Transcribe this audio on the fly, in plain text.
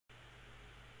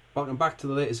Welcome back to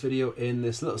the latest video in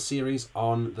this little series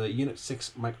on the Unit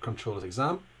 6 Microcontrollers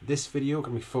exam. This video we're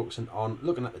going to be focusing on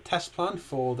looking at the test plan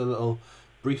for the little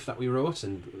brief that we wrote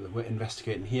and we're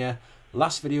investigating here.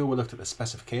 Last video we looked at the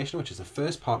specification, which is the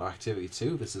first part of activity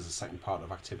 2. This is the second part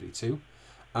of activity 2.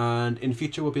 And in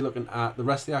future we'll be looking at the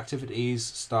rest of the activities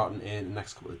starting in the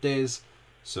next couple of days.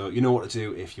 So you know what to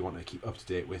do if you want to keep up to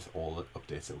date with all the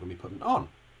updates that we're going to be putting on.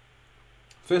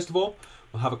 First of all,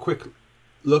 we'll have a quick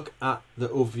look at the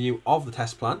overview of the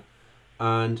test plan,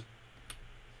 and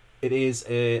it is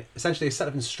essentially a set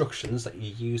of instructions that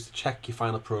you use to check your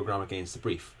final program against the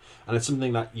brief. And it's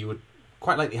something that you would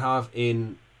quite likely have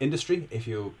in industry. If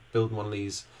you're building one of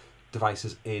these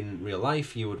devices in real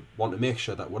life, you would want to make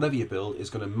sure that whatever you build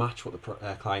is going to match what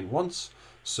the client wants,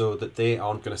 so that they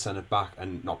aren't going to send it back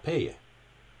and not pay you.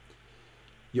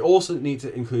 You also need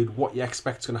to include what you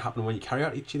expect is going to happen when you carry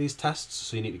out each of these tests,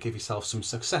 so you need to give yourself some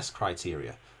success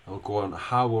criteria. And we'll go on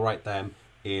how we'll write them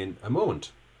in a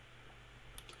moment.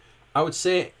 I would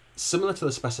say, similar to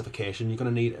the specification, you're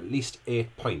going to need at least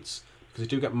 8 points, because you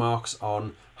do get marks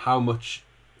on how much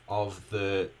of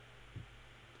the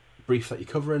brief that you're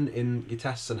covering in your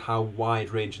tests and how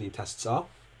wide-ranging your tests are.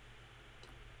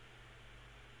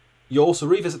 You also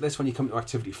revisit this when you come to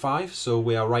activity 5, so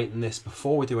we are writing this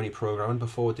before we do any programming,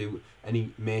 before we do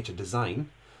any major design,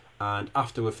 and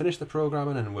after we've finished the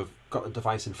programming and we've got the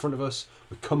device in front of us,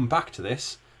 we come back to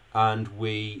this and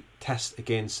we test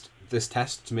against this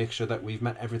test to make sure that we've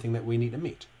met everything that we need to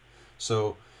meet.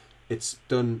 So this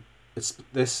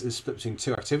is split between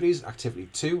 2 activities, activity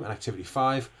 2 and activity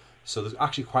 5, so there's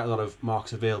actually quite a lot of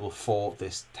marks available for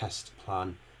this test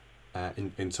plan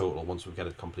in total once we get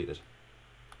it completed.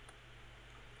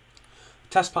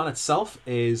 Test plan itself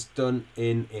is done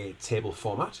in a table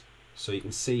format, so you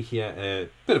can see here a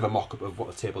bit of a mock-up of what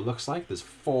the table looks like. There's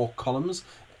 4 columns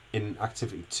in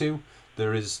activity 2.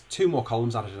 There is 2 more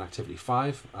columns added in activity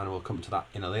 5, and we'll come to that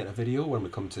in a later video when we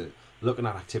come to looking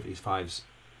at activity 5's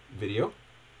video.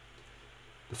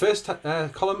 The first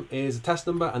column is a test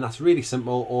number, and that's really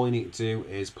simple. All you need to do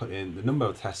is put in the number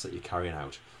of tests that you're carrying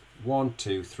out. 1,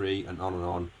 2, 3, and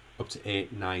on, up to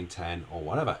 8, 9, 10, or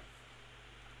whatever.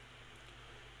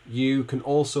 You can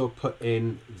also put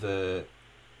in the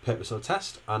purpose of the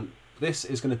test, and this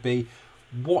is going to be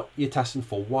what you're testing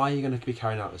for, why you're going to be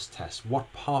carrying out this test,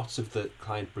 what parts of the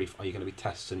client brief are you going to be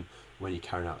testing when you're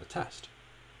carrying out the test.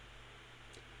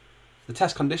 The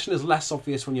test condition is less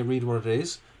obvious when you read what it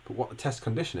is, but what the test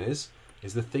condition is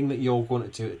the thing that you're going to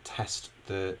do to test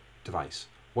the device.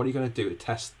 What are you going to do to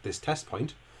test this test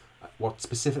point? What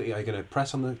specifically are you going to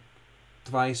press on the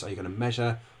device? Are you going to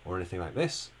measure or anything like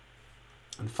this?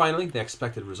 And finally, the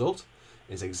expected result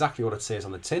is exactly what it says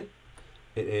on the tin.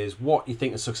 It is what you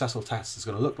think a successful test is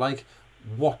going to look like.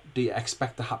 What do you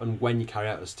expect to happen when you carry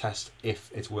out this test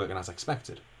if it's working as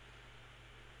expected?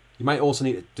 You might also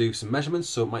need to do some measurements,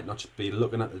 so it might not just be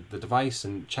looking at the device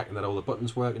and checking that all the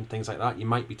buttons work and things like that. You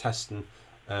might be testing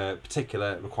a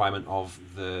particular requirement of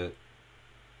the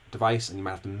device, and you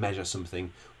might have to measure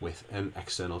something with an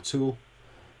external tool,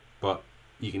 but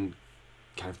you can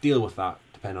kind of deal with that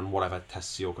depending on whatever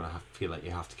tests you're going to feel like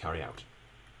you have to carry out.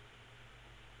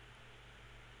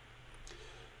 A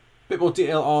bit more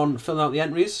detail on filling out the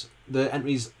entries. The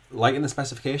entries, like in the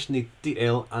specification, need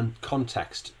detail and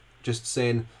context. Just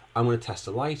saying, I'm going to test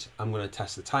a light, I'm going to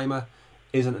test the timer,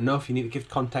 isn't enough. You need to give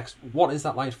context. What is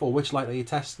that light for? Which light are you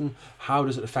testing? How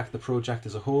does it affect the project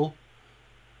as a whole?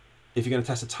 If you're going to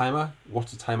test a timer,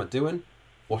 what's the timer doing?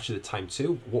 What should it time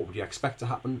to? What would you expect to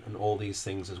happen? And all these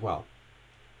things as well.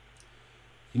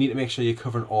 You need to make sure you're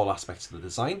covering all aspects of the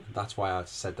design. That's why I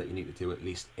said that you need to do at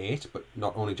least 8, but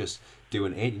not only just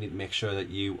doing 8, you need to make sure that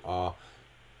you are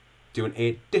doing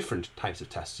 8 different types of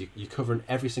tests. You're covering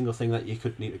every single thing that you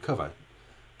could need to cover.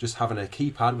 Just having a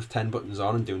keypad with 10 buttons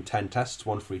on and doing 10 tests,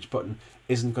 1 for each button,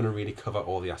 isn't going to really cover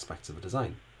all the aspects of the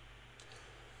design.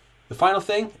 The final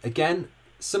thing, again,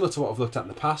 similar to what I've looked at in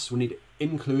the past, we need to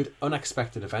include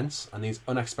unexpected events, and these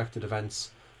unexpected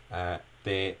events,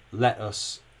 they let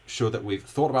us show that we've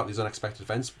thought about these unexpected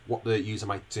events, what the user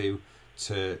might do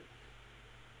to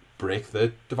break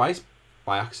the device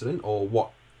by accident, or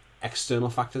what external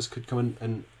factors could come in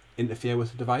and interfere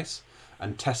with the device,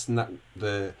 and testing that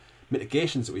the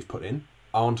mitigations that we've put in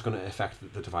aren't going to affect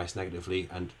the device negatively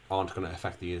and aren't going to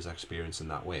affect the user experience in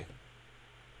that way.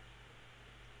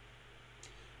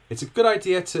 It's a good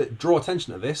idea to draw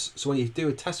attention to this, so when you do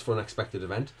a test for an unexpected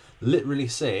event, literally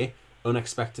say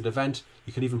unexpected event.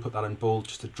 You could even put that in bold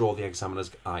just to draw the examiner's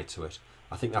eye to it.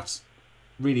 I think that's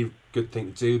really good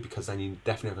thing to do, because then you're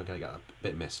definitely not going to get a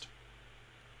bit missed.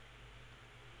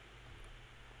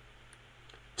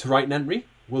 To write an entry,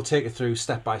 we'll take it through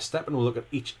step by step and we'll look at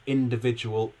each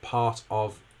individual part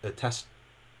of a test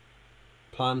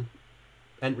plan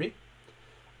entry.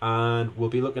 And we'll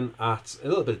be looking at a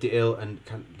little bit of detail and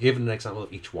kind of giving an example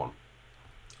of each one.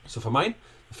 So for mine,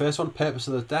 the first one, purpose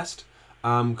of the test,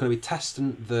 I'm going to be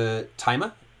testing the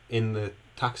timer in the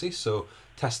taxi. So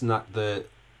testing that the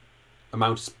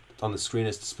amount on the screen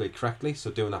is displayed correctly. So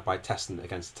doing that by testing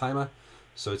against the timer.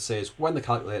 So it says when the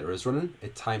calculator is running,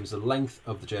 it times the length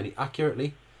of the journey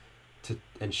accurately to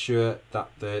ensure that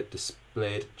the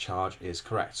displayed charge is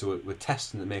correct. So we're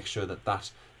testing to make sure that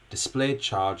that displayed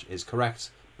charge is correct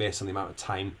based on the amount of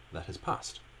time that has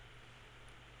passed.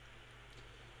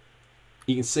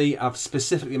 You can see I've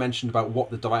specifically mentioned about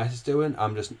what the device is doing.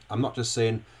 I'm not just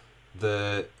saying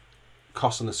the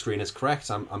cost on the screen is correct.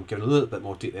 I'm giving a little bit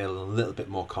more detail and a little bit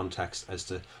more context as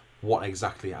to what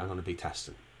exactly I'm going to be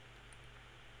testing.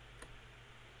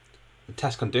 The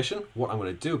test condition, what I'm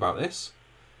going to do about this,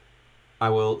 I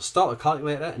will start the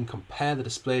calculator and compare the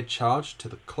displayed charge to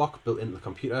the clock built into the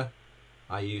computer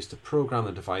I use to program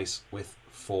the device with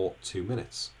for 2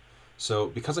 minutes. So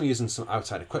because I'm using some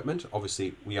outside equipment,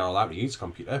 obviously we are allowed to use a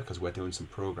computer because we're doing some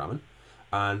programming,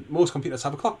 and most computers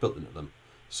have a clock built into them.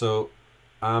 So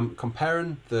I'm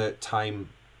comparing the time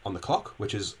on the clock,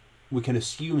 which is we can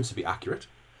assume to be accurate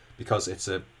because it's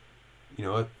a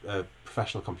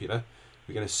professional computer.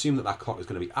 We can assume that that clock is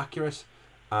going to be accurate,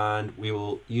 and we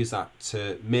will use that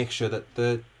to make sure that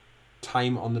the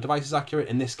time on the device is accurate.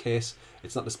 In this case,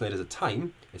 it's not displayed as a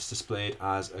time, it's displayed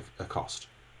as a cost.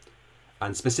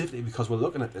 And specifically because we're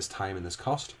looking at this time and this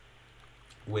cost,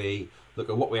 we look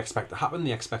at what we expect to happen,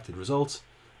 the expected result,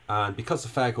 and because the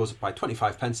fare goes up by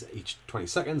 25 pence each 20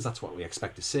 seconds, that's what we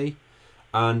expect to see.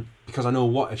 And because I know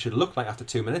what it should look like after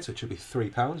 2 minutes, which should be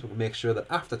 £3, we'll make sure that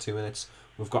after 2 minutes,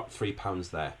 we've got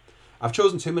 £3 there. I've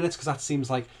chosen 2 minutes because that seems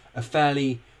like a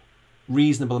fairly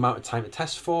reasonable amount of time to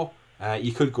test for.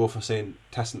 You could go for saying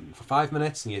testing for 5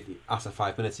 minutes, and after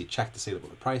 5 minutes you check to see what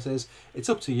the price is. It's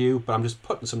up to you, but I'm just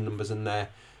putting some numbers in there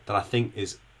that I think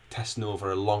is testing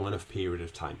over a long enough period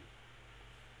of time.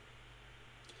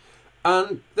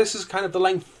 And this is kind of the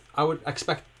length I would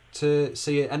expect to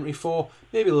see an entry for,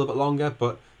 maybe a little bit longer,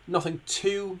 but nothing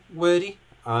too wordy.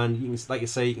 And you can, like I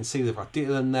say, you can see they've got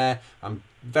detail in there. I'm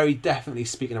very definitely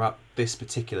speaking about this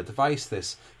particular device,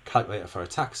 this calculator for a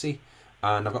taxi,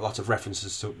 and I've got lots of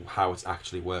references to how it's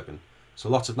actually working. So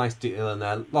lots of nice detail in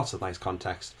there, lots of nice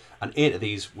context, and 8 of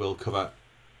these will cover,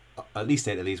 at least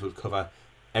 8 of these will cover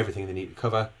everything they need to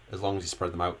cover, as long as you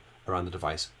spread them out around the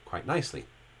device quite nicely.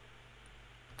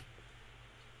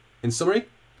 In summary,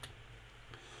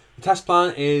 the test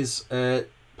plan is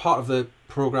part of the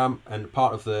program and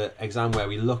part of the exam where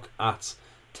we look at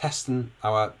testing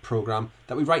our program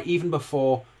that we write even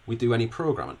before we do any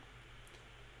programming.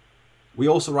 We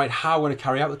also write how we're going to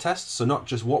carry out the test, so not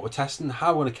just what we're testing, how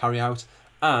we're going to carry out,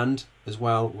 and as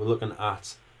well we're looking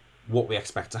at what we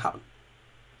expect to happen.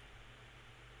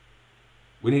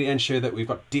 We need to ensure that we've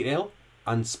got detail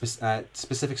and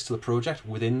specifics to the project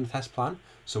within the test plan.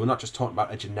 So we're not just talking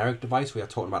about a generic device, we are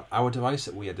talking about our device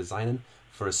that we are designing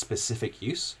for a specific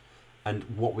use and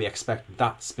what we expect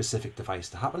that specific device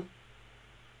to happen.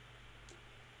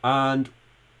 And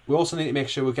we also need to make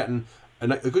sure we're getting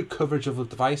a good coverage of the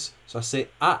device. So I say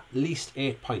at least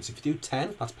 8 points. If you do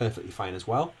 10, that's perfectly fine as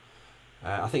well.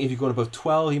 I think if you're going above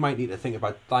 12, you might need to think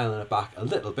about dialing it back a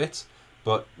little bit,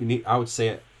 but I would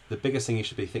say the biggest thing you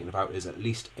should be thinking about is at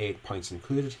least 8 points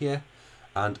included here.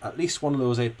 And at least one of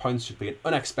those 8 points should be an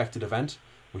unexpected event,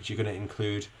 which you're going to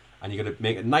include, and you're going to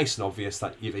make it nice and obvious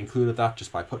that you've included that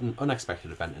just by putting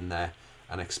unexpected event in there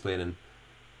and explaining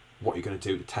what you're going to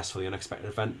do to test for the unexpected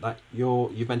event that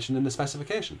you've mentioned in the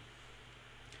specification.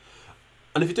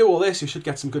 And if you do all this, you should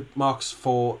get some good marks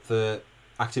for the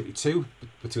activity 2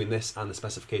 between this and the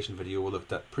specification video we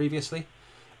looked at previously.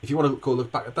 If you want to go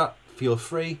look back at that, feel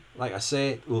free. Like I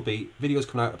say, there will be videos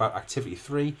coming out about activity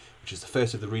 3, which is the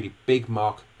first of the really big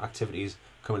mark activities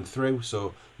coming through.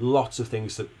 So lots of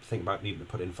things to think about needing to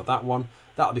put in for that one.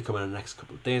 That'll be coming in the next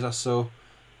couple of days or so.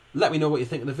 Let me know what you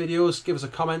think of the videos. Give us a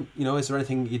comment. Is there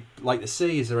anything you'd like to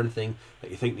see? Is there anything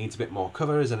that you think needs a bit more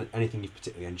cover? Is there anything you've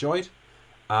particularly enjoyed?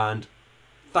 And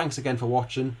thanks again for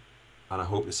watching, and I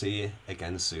hope to see you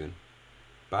again soon.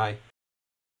 Bye.